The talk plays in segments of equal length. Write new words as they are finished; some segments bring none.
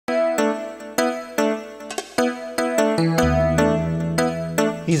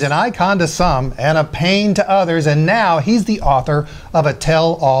He's an icon to some and a pain to others, and now he's the author of a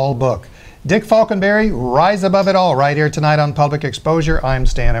tell-all book. Dick Falkenbury, Rise Above It All, right here tonight on Public Exposure. I'm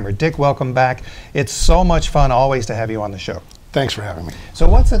Stan Emmer. Dick, welcome back. It's so much fun always to have you on the show. Thanks for having me. So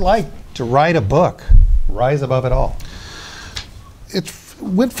what's it like to write a book, Rise Above It All? It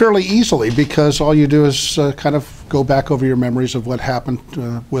went fairly easily because all you do is kind of go back over your memories of what happened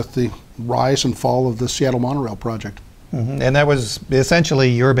with the rise and fall of the Seattle Monorail project. Mm-hmm. And that was essentially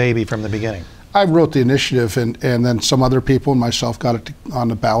your baby from the beginning. I wrote the initiative, and then some other people and myself got it on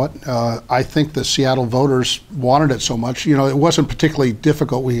the ballot. I think the Seattle voters wanted it so much. You know, it wasn't particularly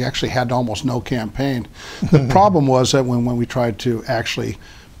difficult. We actually had almost no campaign. The problem was that when we tried to actually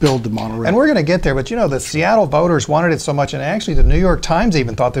build the monorail. And we're going to get there, but you know, the Seattle voters wanted it so much, and actually the New York Times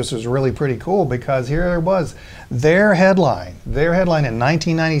even thought this was really pretty cool, because here it was. Their headline in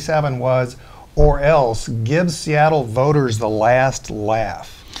 1997 was, "Or else gives Seattle voters the last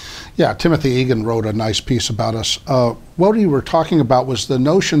laugh." Yeah, Timothy Egan wrote a nice piece about us. What we were talking about was the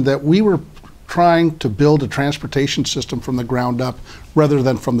notion that we were trying to build a transportation system from the ground up rather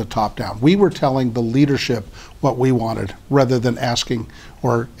than from the top down. We were telling the leadership what we wanted rather than asking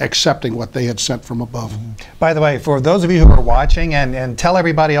or accepting what they had sent from above. By the way, for those of you who are watching, and tell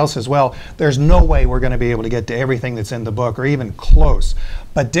everybody else as well, there's no way we're going to be able to get to everything that's in the book, or even close.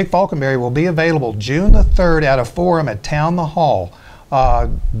 But Dick Falkenbury will be available June the 3rd at a forum at Town the Hall.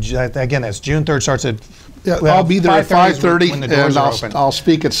 Again, that's June 3rd, starts at I'll be there at 5:30, and I'll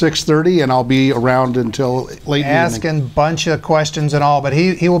speak at 6:30, and I'll be around until late asking evening. a bunch of questions and all, but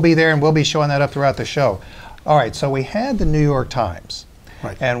he will be there, and we'll be showing that up throughout the show. All right, so we had the New York Times,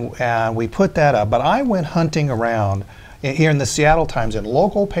 right, and we put that up, but I went hunting around here in the Seattle Times in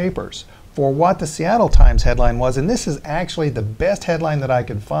local papers for what the Seattle Times headline was, and this is actually the best headline that I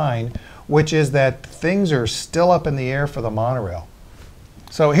could find, which is that things are still up in the air for the monorail.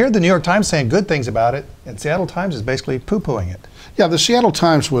 So here the New York Times saying good things about it, and Seattle Times is basically poo-pooing it. Yeah, the Seattle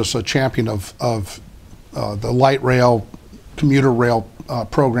Times was a champion of the light rail, commuter rail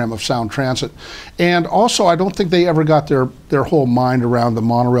program of Sound Transit. And also, I don't think they ever got their whole mind around the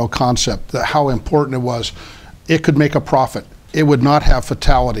monorail concept, how important it was. It could make a profit. It would not have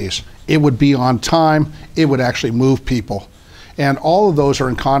fatalities. It would be on time. It would actually move people. And all of those are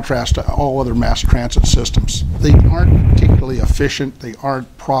in contrast to all other mass transit systems. They aren't particularly efficient, they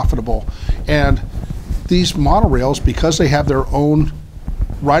aren't profitable. And these monorails, because they have their own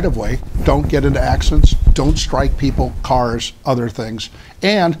right-of-way, don't get into accidents, don't strike people, cars, other things.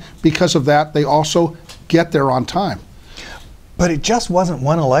 And because of that, they also get there on time. But it just wasn't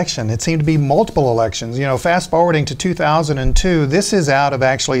one election. It seemed to be multiple elections. You know, fast forwarding to 2002, this is out of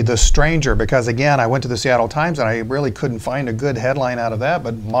actually The Stranger, because again, I went to the Seattle Times and I really couldn't find a good headline out of that,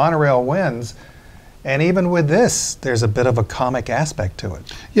 but monorail wins. And even with this, there's a bit of a comic aspect to it.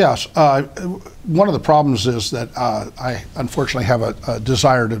 Yes, one of the problems is that I unfortunately have a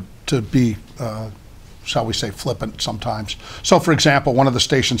desire to be shall we say, flippant sometimes. So, for example, one of the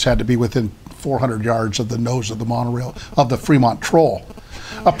stations had to be within 400 yards of the nose of the monorail, of the Fremont Troll.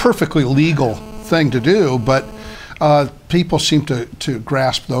 A perfectly legal thing to do, but people seem to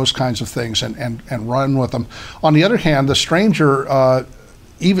grasp those kinds of things and run with them. On the other hand, The Stranger,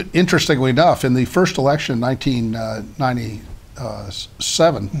 even interestingly enough, in the first election in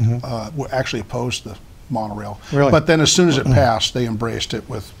 1997, actually opposed the monorail. Really? But then as soon as it passed, they embraced it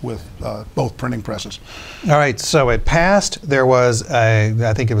with both printing presses. All right, so it passed. There was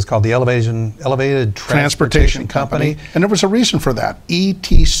I think it was called the Elevated Transportation Company. And there was a reason for that,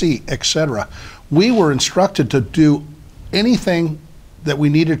 ETC, etc. We were instructed to do anything that we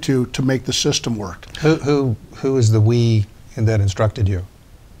needed to make the system work. Who is the we that instructed you?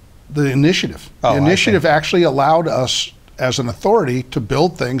 The initiative. Oh, the initiative actually allowed us as an authority to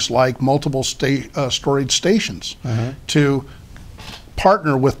build things like multiple storage stations, to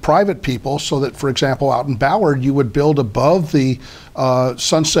partner with private people so that, for example, out in Ballard, you would build above the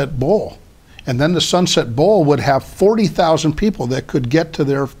Sunset Bowl. And then the Sunset Bowl would have 40,000 people that could get to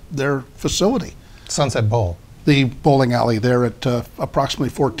their facility. Sunset Bowl? The bowling alley there at approximately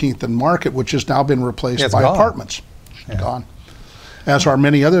 14th and Market, which has now been replaced by apartments. Gone. As are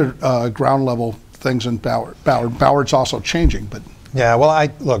many other ground level things in Ballard. Ballard's also changing, but yeah. Well,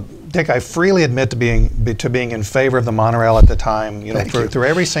 look, Dick, I freely admit to being in favor of the monorail at the time. You know, through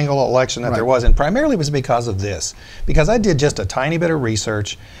every single election that there was, and primarily it was because of this. Because I did just a tiny bit of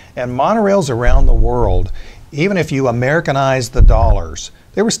research, and monorails around the world, even if you Americanized the dollars,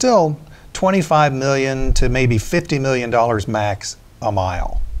 they were still $25 million to maybe $50 million max a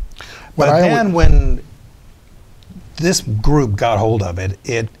mile. But then when this group got hold of it,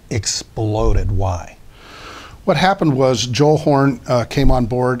 it exploded. Why? What happened was Joel Horn came on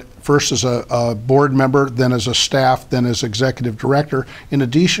board first as a board member, then as a staff, then as executive director. In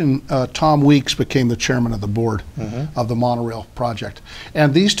addition, Tom Weeks became the chairman of the board of the Monorail project.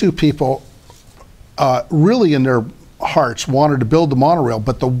 And these two people really in their hearts wanted to build the monorail,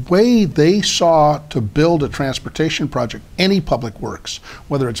 but the way they saw to build a transportation project, any public works,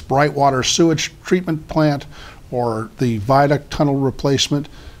 whether it's Brightwater sewage treatment plant or the viaduct tunnel replacement,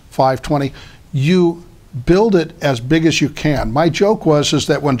 520, you build it as big as you can. My joke is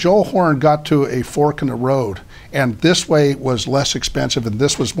that when Joel Horn got to a fork in the road and this way was less expensive and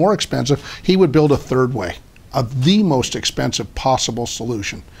this was more expensive, he would build a third way, the most expensive possible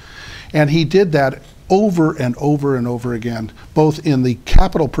solution. And he did that over and over and over again, both in the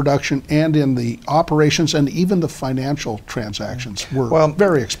capital production and in the operations, and even the financial transactions were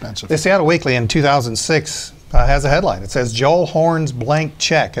very expensive. The Seattle Weekly in 2006 has a headline. It says, Joel Horn's blank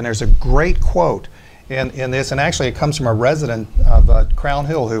check, and there's a great quote in this, and actually it comes from a resident of Crown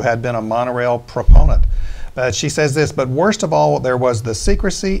Hill who had been a monorail proponent. She says this, but worst of all, there was the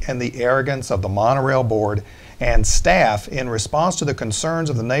secrecy and the arrogance of the monorail board and staff in response to the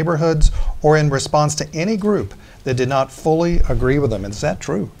concerns of the neighborhoods or in response to any group that did not fully agree with them. Is that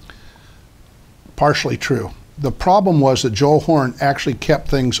true? Partially true. The problem was that Joel Horn actually kept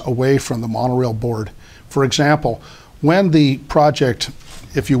things away from the monorail board. For example, when the project,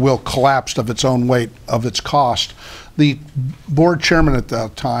 if you will, collapsed of its own weight, of its cost, the board chairman at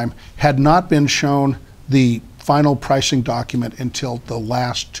that time had not been shown the final pricing document until the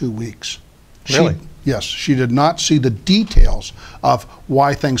last 2 weeks. Really? Yes, she did not see the details of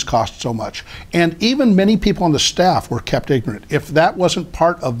why things cost so much. And even many people on the staff were kept ignorant. If that wasn't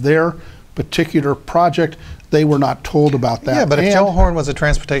part of their particular project, they were not told about that. Yeah, but if Joel Horn was a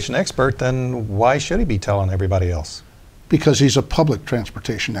transportation expert, then why should he be telling everybody else? Because he's a public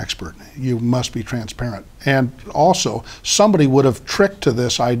transportation expert. You must be transparent. And also, somebody would have tricked to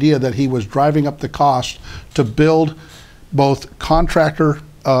this idea that he was driving up the cost to build both contractor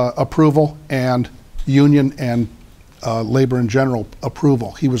approval and union and labor in general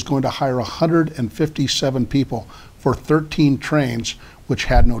approval. He was going to hire 157 people for 13 trains which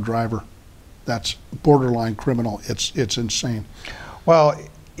had no driver. That's borderline criminal. It's insane. Well,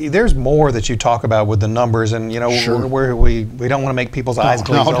 there's more that you talk about with the numbers, and you know, sure. we don't want to make people's eyes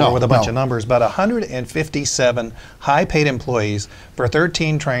glaze over with a bunch of numbers, but 157 high-paid employees for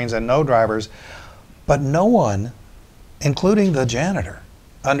 13 trains and no drivers, but no one, including the janitor,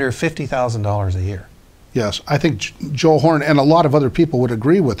 under $50,000 a year. Yes, I think Joel Horn and a lot of other people would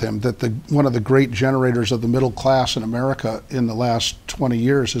agree with him that one of the great generators of the middle class in America in the last 20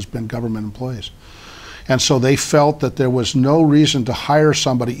 years has been government employees. And so they felt that there was no reason to hire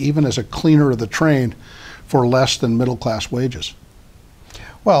somebody, even as a cleaner of the train, for less than middle class wages.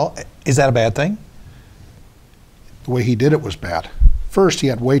 Well, is that a bad thing? The way he did it was bad. First, he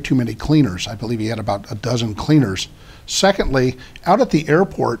had way too many cleaners. I believe he had about a dozen cleaners. Secondly, out at the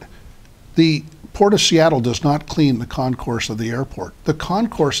airport, the Port of Seattle does not clean the concourse of the airport. The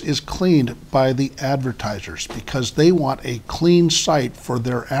concourse is cleaned by the advertisers because they want a clean site for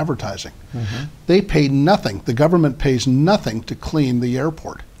their advertising. They pay nothing. The government pays nothing to clean the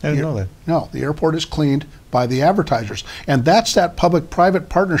airport. I didn't know that. No, the airport is cleaned by the advertisers. And that's that public-private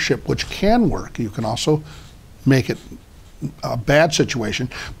partnership which can work. You can also make it a bad situation,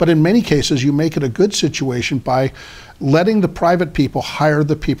 but in many cases you make it a good situation by letting the private people hire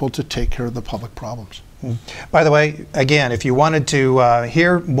the people to take care of the public problems. By the way, again, if you wanted to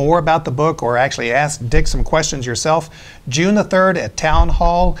hear more about the book or actually ask Dick some questions yourself, June the 3rd at Town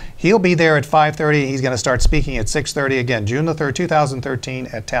Hall. He'll be there at 5:30. He's going to start speaking at 6:30. Again, June the 3rd, 2013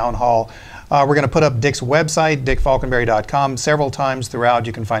 at Town Hall. We're going to put up Dick's website, dickfalkenbury.com, several times throughout.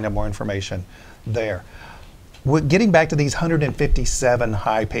 You can find out more information there. Getting back to these 157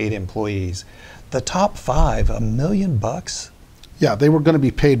 high-paid employees, the top 5, $1 million bucks? Yeah, they were going to be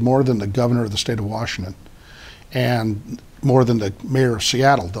paid more than the governor of the state of Washington and more than the mayor of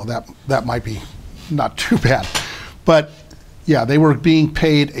Seattle, though that might be not too bad. But yeah, they were being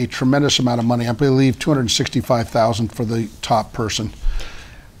paid a tremendous amount of money. I believe $265,000 for the top person.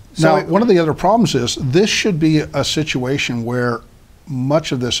 So now, one of the other problems is this should be a situation where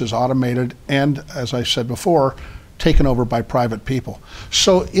much of this is automated and, as I said before, taken over by private people.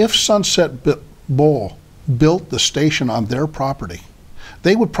 So if Sunset Bowl built the station on their property,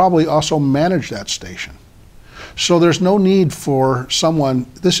 they would probably also manage that station. So there's no need for someone,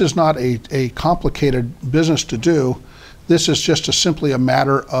 this is not a complicated business to do. This is just simply a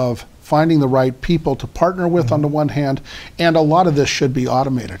matter of finding the right people to partner with on the one hand, and a lot of this should be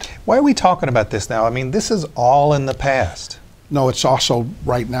automated. Why are we talking about this now? I mean, this is all in the past. No, it's also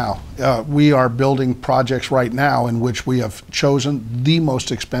right now. We are building projects right now in which we have chosen the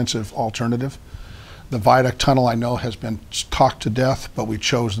most expensive alternative. The viaduct tunnel, I know, has been talked to death, but we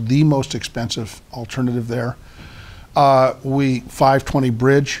chose the most expensive alternative there. 520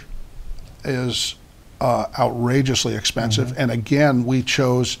 bridge is outrageously expensive, and again, we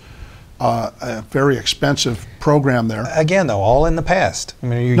chose a very expensive program there. Again, though, all in the past. I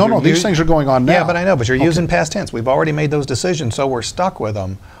mean, these things are going on now. Yeah, but I know, but you're using past tense. We've already made those decisions, so we're stuck with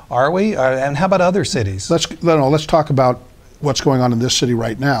them. Are we? And how about other cities? Let's talk about what's going on in this city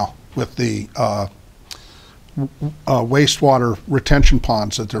right now with the wastewater retention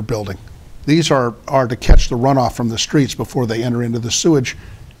ponds that they're building. These are to catch the runoff from the streets before they enter into the sewage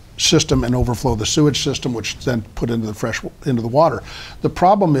system and overflow the sewage system, which is then put into the water. The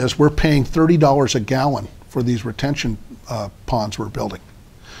problem is we're paying $30 a gallon for these retention ponds we're building.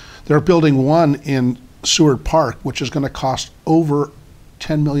 They're building one in Seward Park, which is going to cost over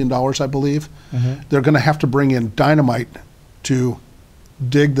 $10 million, I believe. They're going to have to bring in dynamite to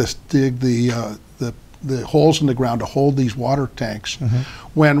dig the holes in the ground to hold these water tanks.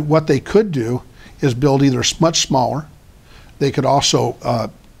 When what they could do is build either much smaller. They could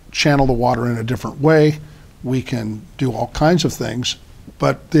also channel the water in a different way. We can do all kinds of things,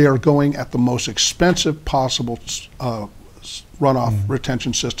 but they are going at the most expensive possible runoff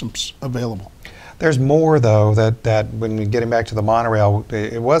retention systems available. There's more, though, that when we getting back to the monorail,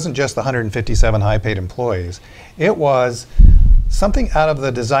 it wasn't just the 157 high-paid employees. It was something out of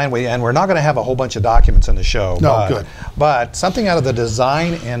the design, and we're not going to have a whole bunch of documents in the show. No, good. But something out of the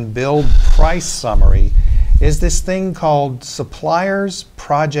design and build price summary is this thing called Suppliers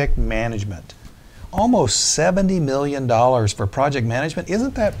Project Management. Almost $70 million for project management.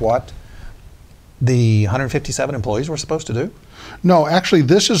 Isn't that what the 157 employees were supposed to do? No, actually,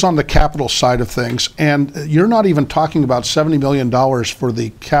 this is on the capital side of things, and you're not even talking about $70 million for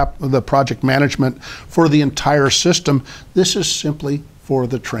the project management for the entire system. This is simply for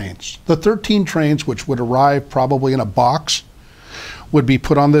the trains. The 13 trains, which would arrive probably in a box, would be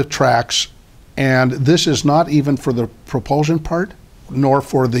put on the tracks. And this is not even for the propulsion part, nor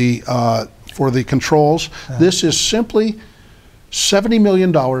for the controls. This is simply $70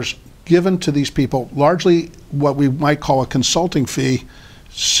 million given to these people, largely what we might call a consulting fee,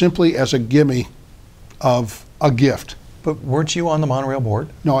 simply as a gimme of a gift. But weren't you on the monorail board?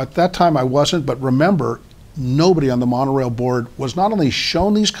 No, at that time I wasn't, but remember, nobody on the monorail board was not only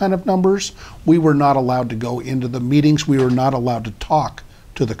shown these kind of numbers, we were not allowed to go into the meetings, we were not allowed to talk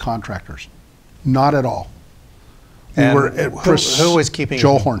to the contractors. Not at all. And who was keeping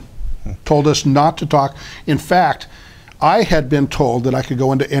Joel Horn told us not to talk. In fact, I had been told that I could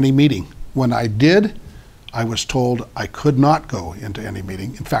go into any meeting. When I did, I was told I could not go into any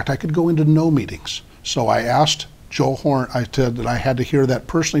meeting. In fact, I could go into no meetings. So I asked Joel Horn, I said that I had to hear that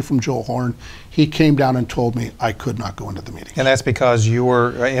personally from Joel Horn. He came down and told me I could not go into the meeting. And that's because you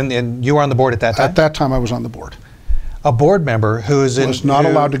were you were on the board at that time? At that time I was on the board. A board member was not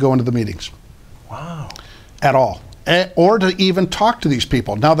allowed to go into the meetings. Wow. At all. Or to even talk to these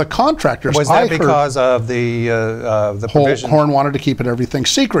people. Now the contractors, was that because of the provision? Horn wanted to keep everything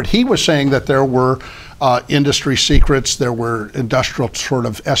secret. He was saying that there were industry secrets, there were industrial sort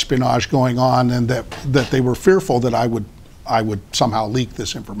of espionage going on, and that they were fearful that I would somehow leak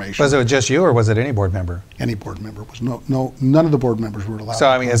this information. Was it just you, or was it any board member? Any board member. Was none of the board members were allowed. So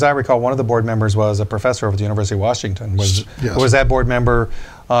I mean, as I recall, one of the board members was a professor over at the University of Washington. Was that board member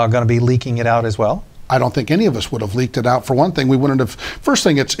going to be leaking it out as well? I don't think any of us would have leaked it out. For one thing, we wouldn't have. First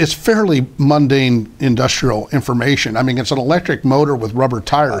thing, it's fairly mundane industrial information. I mean, it's an electric motor with rubber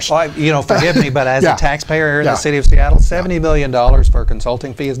tires. Forgive me, but as a taxpayer here in the city of Seattle, $70 million for a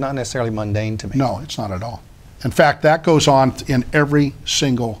consulting fee is not necessarily mundane to me. No, it's not at all. In fact, that goes on in every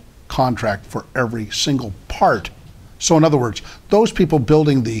single contract for every single part. So in other words, those people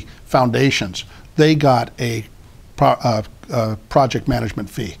building the foundations, they got a project management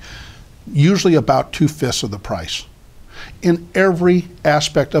fee. Usually about 2/5 of the price in every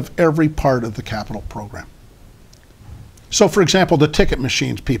aspect of every part of the capital program. So for example, the ticket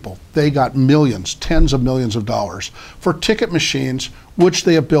machines people, they got millions, tens of millions of dollars for ticket machines, which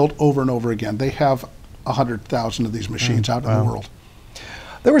they have built over and over again. They have 100,000 of these machines out in the world.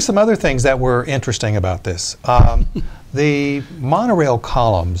 There were some other things that were interesting about this. The monorail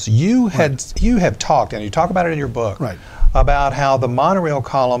columns, you have talked, and you talk about it in your book, about how the monorail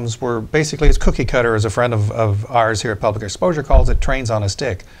columns were basically, as cookie cutter, as a friend of ours here at Public Exposure calls it, trains on a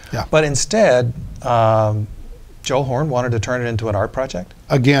stick. Yeah. But instead, Joel Horn wanted to turn it into an art project?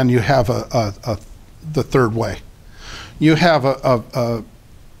 Again, you have the third way. You have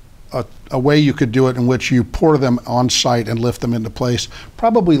a way you could do it in which you pour them on site and lift them into place.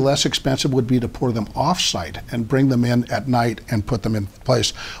 Probably less expensive would be to pour them off site and bring them in at night and put them in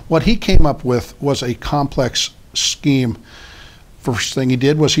place. What he came up with was a complex scheme. First thing he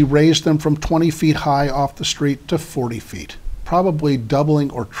did was he raised them from 20 feet high off the street to 40 feet, probably doubling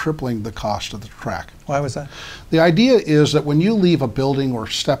or tripling the cost of the track. Why was that? The idea is that when you leave a building or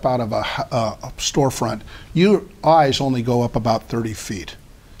step out of a storefront, your eyes only go up about 30 feet.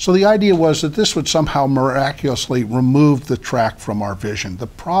 So the idea was that this would somehow miraculously remove the track from our vision. The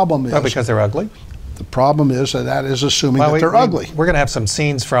problem is... Oh, because they're ugly? The problem is that is assuming that they're ugly. We're going to have some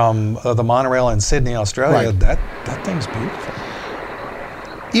scenes from the monorail in Sydney, Australia. Right. That thing's beautiful.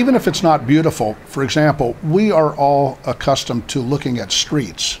 Even if it's not beautiful, for example, we are all accustomed to looking at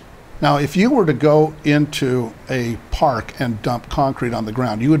streets. Now, if you were to go into a park and dump concrete on the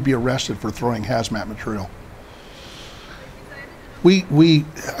ground, you would be arrested for throwing hazmat material. We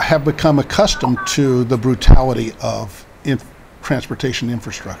have become accustomed to the brutality of transportation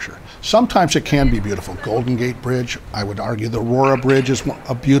infrastructure. Sometimes it can be beautiful. Golden Gate Bridge, I would argue the Aurora Bridge is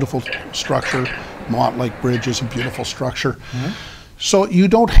a beautiful structure. Montlake Bridge is a beautiful structure. Mm-hmm. So you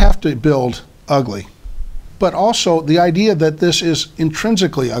don't have to build ugly. But also the idea that this is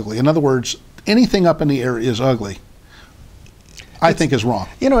intrinsically ugly, in other words, anything up in the air is ugly, I think is wrong.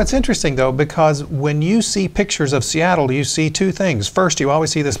 You know, it's interesting though, because when you see pictures of Seattle, you see two things. First, you always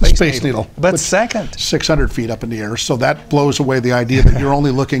see the Space Needle. But second, 600 feet up in the air, so that blows away the idea that you're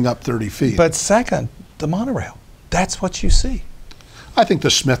only looking up 30 feet. But second, the monorail. That's what you see. I think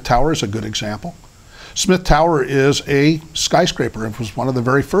the Smith Tower is a good example. Smith Tower is a skyscraper. It was one of the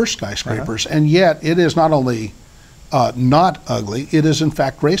very first skyscrapers, and yet it is not only not ugly, it is in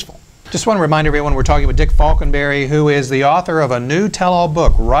fact graceful. Just want to remind everyone we're talking with Dick Falkenbury, who is the author of a new tell-all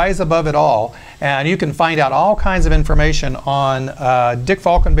book, Rise Above It All. And you can find out all kinds of information on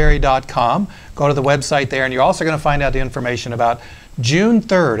dickfalkenbury.com. Go to the website there, and you're also going to find out the information about June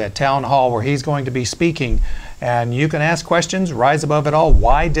 3rd at Town Hall, where he's going to be speaking. And you can ask questions, Rise Above It All.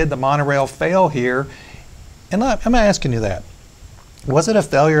 Why did the monorail fail here? And I'm asking you that. Was it a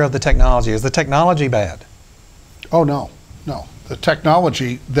failure of the technology? Is the technology bad? Oh, no, no. The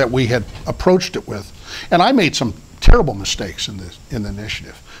technology that we had approached it with, and I made some terrible mistakes in the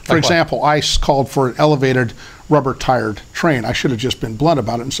initiative. For example, I called for an elevated rubber-tired train. I should have just been blunt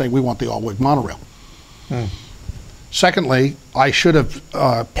about it and say we want the all-wig monorail. Secondly, I should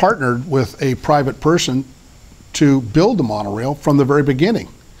have partnered with a private person to build the monorail from the very beginning.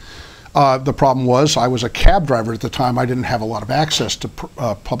 The problem was I was a cab driver at the time. I didn't have a lot of access to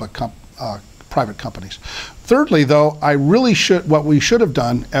private companies. Thirdly, though, what we should have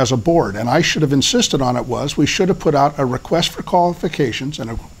done as a board, and I should have insisted on it, was we should have put out a request for qualifications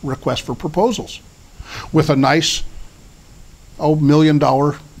and a request for proposals with a nice $1 million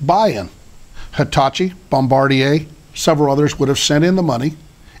buy-in. Hitachi, Bombardier, several others would have sent in the money,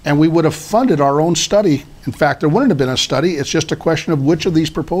 and we would have funded our own study. In fact, there wouldn't have been a study. It's just a question of which of these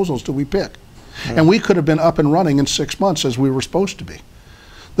proposals do we pick. And we could have been up and running in 6 months as we were supposed to be.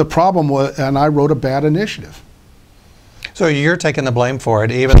 The problem was, and I wrote a bad initiative. So you're taking the blame for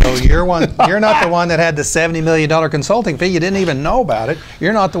it, even though you're not the one that had the $70 million consulting fee. You didn't even know about it.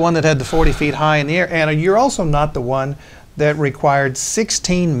 You're not the one that had the 40 feet high in the air. And you're also not the one that required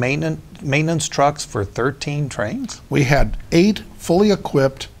 16 maintenance trucks for 13 trains? We had 8 fully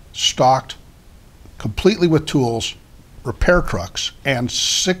equipped, stocked, completely with tools, repair trucks, and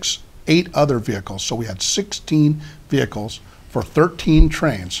 8 other vehicles. So we had 16 vehicles for 13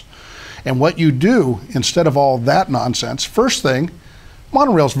 trains. And what you do, instead of all that nonsense, first thing,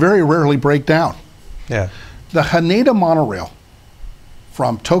 monorails very rarely break down. Yeah. The Haneda monorail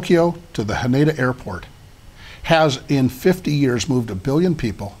from Tokyo to the Haneda airport has in 50 years moved 1 billion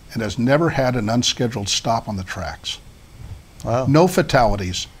people and has never had an unscheduled stop on the tracks. Wow. No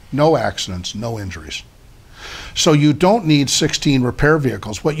fatalities, no accidents, no injuries. So you don't need 16 repair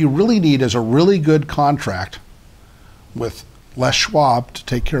vehicles. What you really need is a really good contract with Les Schwab to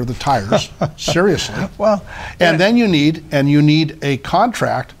take care of the tires. Seriously. Well, and then you need a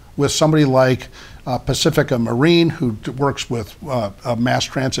contract with somebody like Pacifica Marine, who works with mass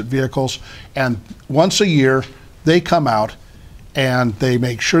transit vehicles, and once a year they come out and they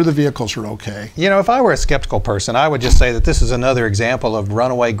make sure the vehicles are okay. You know, if I were a skeptical person, I would just say that this is another example of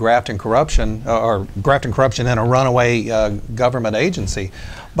runaway graft and corruption, or graft and corruption in a runaway government agency.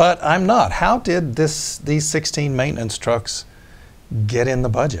 But I'm not. How did these 16 maintenance trucks get in the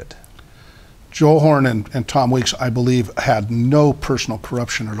budget? Joel Horn and Tom Weeks, I believe, had no personal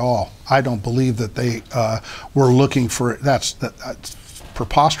corruption at all. I don't believe that they were looking for it. That's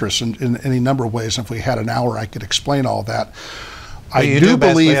preposterous in any number of ways. If we had an hour, I could explain all that. I do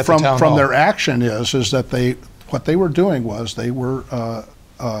believe from their action is that what they were doing was they were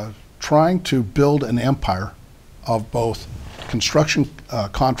trying to build an empire of both construction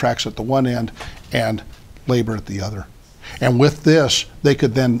contracts at the one end and labor at the other. And with this, they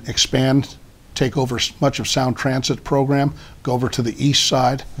could then expand, take over much of Sound Transit program, go over to the east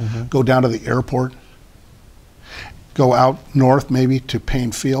side, go down to the airport, go out north maybe to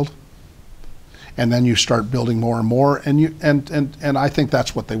Payne Field, and then you start building more and more, and I think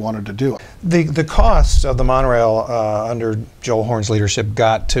that's what they wanted to do. The cost of the monorail under Joel Horn's leadership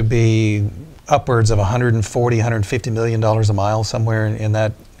got to be upwards of $140, $150 million a mile, somewhere in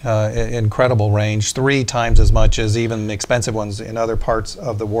that incredible range, 3 times as much as even expensive ones in other parts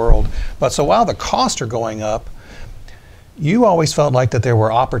of the world. But so while the costs are going up, you always felt like that there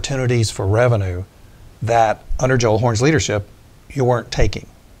were opportunities for revenue that under Joel Horn's leadership you weren't taking,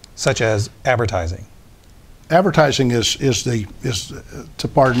 such as advertising. Advertising is to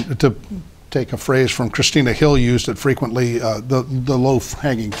take a phrase from Christina Hill, used it frequently, the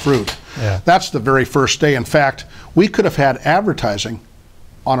low-hanging fruit. Yeah. That's the very first day. In fact, we could have had advertising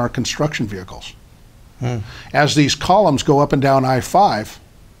on our construction vehicles. As these columns go up and down I-5,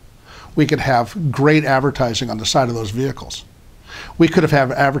 we could have great advertising on the side of those vehicles. We could have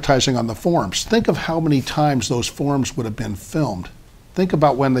had advertising on the forms. Think of how many times those forms would have been filmed. Think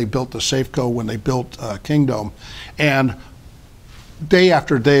about when they built the Safeco, when they built Kingdom, and day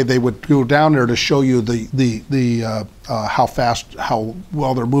after day they would go down there to show you how fast, how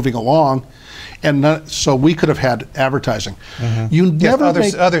well they're moving along, and so we could have had advertising. You never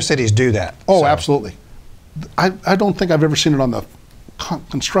other cities do that. Oh, so. Absolutely. I don't think I've ever seen it on the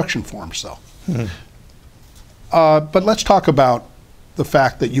construction forms though. But let's talk about the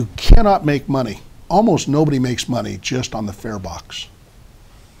fact that you cannot make money. Almost nobody makes money just on the fare box.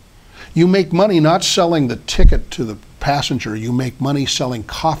 You make money not selling the ticket to the passenger, you make money selling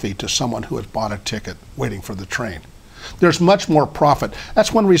coffee to someone who has bought a ticket waiting for the train. There's much more profit.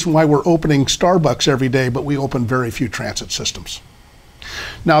 That's one reason why we're opening Starbucks every day, but we open very few transit systems.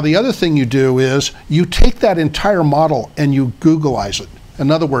 Now, the other thing you do is you take that entire model and you Googleize it.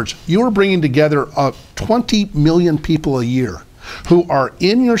 In other words, you are bringing together 20 million people a year who are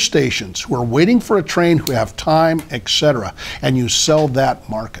in your stations, who are waiting for a train, who have time, etc., and you sell that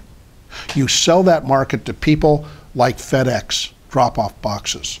market. You sell that market to people like FedEx, drop-off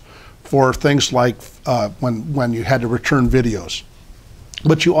boxes, for things like when you had to return videos.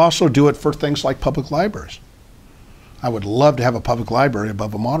 But you also do it for things like public libraries. I would love to have a public library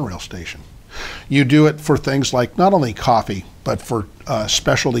above a monorail station. You do it for things like not only coffee, but for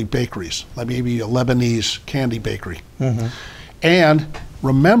specialty bakeries, like maybe a Lebanese candy bakery. And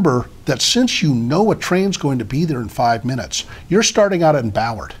remember that since you know a train's going to be there in 5 minutes, you're starting out in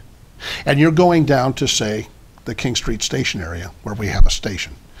Ballard, and you're going down to, say, the King Street Station area where we have a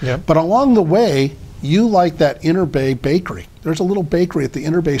station. Yep. But along the way, you like that Inner Bay bakery. There's a little bakery at the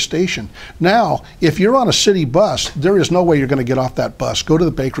Inner Bay station. Now, if you're on a city bus, there is no way you're going to get off that bus, go to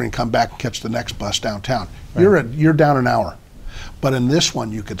the bakery and come back and catch the next bus downtown. Right. You're down an hour. But in this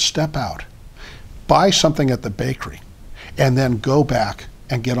one, you could step out, buy something at the bakery, and then go back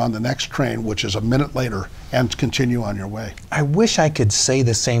and get on the next train, which is a minute later, and continue on your way. I wish I could say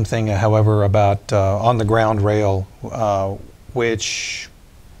the same thing, however, about on the ground rail, which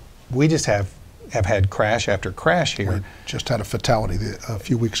we just have had crash after crash here. We just had a fatality a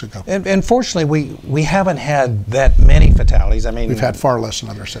few weeks ago. And fortunately, we haven't had that many fatalities. I mean, we've had far less in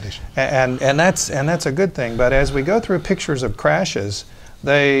other cities. And that's a good thing. But as we go through pictures of crashes,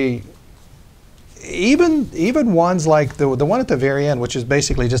 they even ones like the one at the very end, which is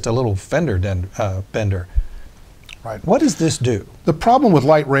basically just a little fender bender. Right. What does this do? The problem with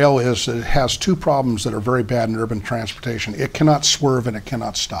light rail is that it has 2 problems that are very bad in urban transportation. It cannot swerve and it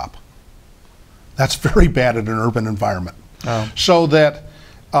cannot stop. That's very bad in an urban environment. Oh. So that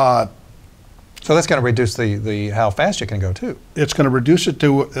so that's going to reduce the how fast you can go too. It's going to reduce it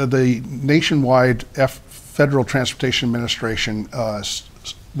to the nationwide Federal Transportation Administration.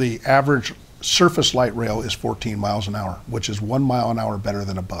 The average surface light rail is 14 miles an hour, which is 1 mile an hour better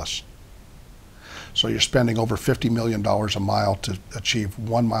than a bus. So you're spending over $50 million a mile to achieve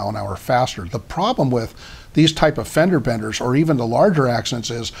 1 mile an hour faster. The problem with these type of fender benders, or even the larger accidents,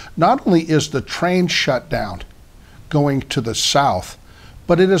 is not only is the train shut down going to the south,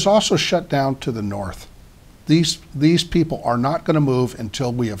 but it is also shut down to the north. These people are not going to move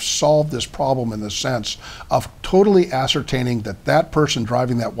until we have solved this problem in the sense of totally ascertaining that that person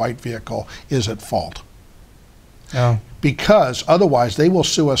driving that white vehicle is at fault. Oh. Because otherwise they will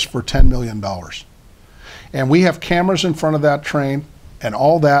sue us for $10 million. And we have cameras in front of that train. and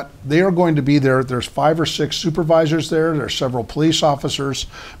all that, they are going to be there. There's 5 or 6 supervisors there. There's several police officers,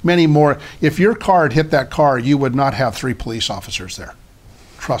 many more. If your car had hit that car, you would not have 3 police officers there.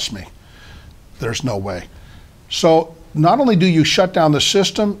 Trust me, there's no way. So not only do you shut down the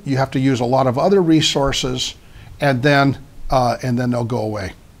system, you have to use a lot of other resources, and then they'll go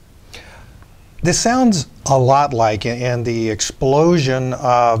away. This sounds a lot like, in the explosion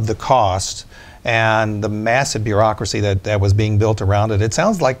of the cost and the massive bureaucracy that was being built around it, it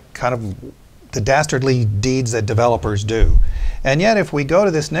sounds like kind of the dastardly deeds that developers do. And yet, if we go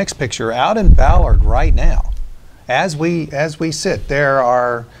to this next picture, out in Ballard right now, as we sit, there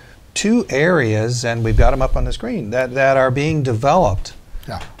are 2 areas, and we've got them up on the screen, that are being developed,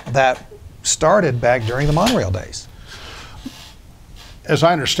 that started back during the monorail days. As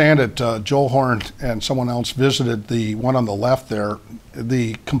I understand it, Joel Horn and someone else visited the one on the left there,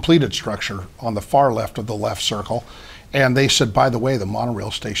 the completed structure on the far left of the left circle, and they said, by the way, the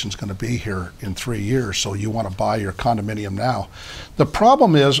monorail station's going to be here in 3 years, so you want to buy your condominium now. The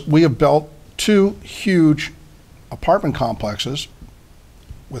problem is we have built 2 huge apartment complexes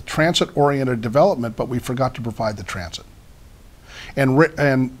with transit-oriented development, but we forgot to provide the transit. And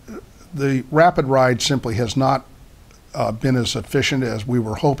the rapid ride simply has not been as efficient as we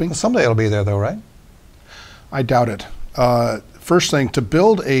were hoping. Well, someday it'll be there though, right? I doubt it. First thing, to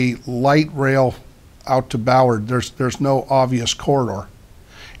build a light rail out to Ballard, there's no obvious corridor.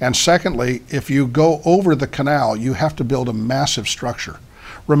 And secondly, if you go over the canal, you have to build a massive structure.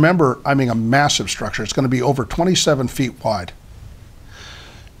 Remember, I mean a massive structure. It's going to be over 27 feet wide.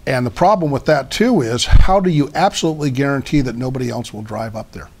 And the problem with that too is, how do you absolutely guarantee that nobody else will drive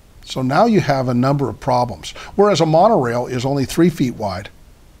up there? So now you have a number of problems. Whereas a monorail is only 3 feet wide.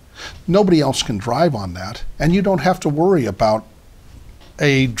 Nobody else can drive on that, and you don't have to worry about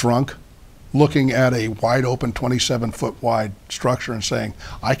a drunk looking at a wide open 27-foot wide structure and saying,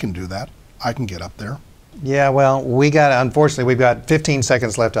 I can do that, I can get up there. Yeah, well, unfortunately, we've got 15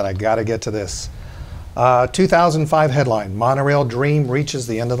 seconds left, and I got to get to this. 2005 headline, Monorail Dream reaches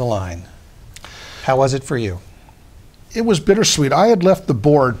the end of the line. How was it for you? It was bittersweet. I had left the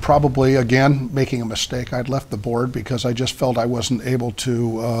board, probably, again, making a mistake. I'd left the board because I just felt I wasn't able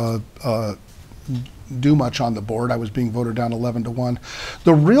to do much on the board. I was being voted down 11-1.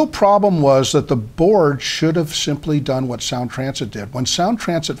 The real problem was that the board should have simply done what Sound Transit did. When Sound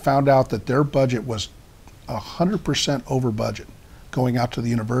Transit found out that their budget was 100% over budget going out to the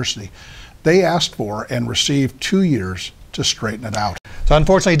university, they asked for and received 2 years to straighten it out. So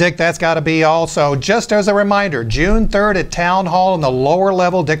unfortunately, Dick, that's got to be all. So just as a reminder, June 3rd at Town Hall in the lower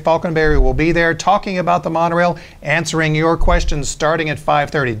level, Dick Falkenbury will be there talking about the monorail, answering your questions starting at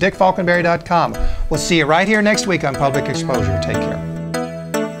 5:30. DickFalkenbury.com. We'll see you right here next week on Public Exposure. Take care.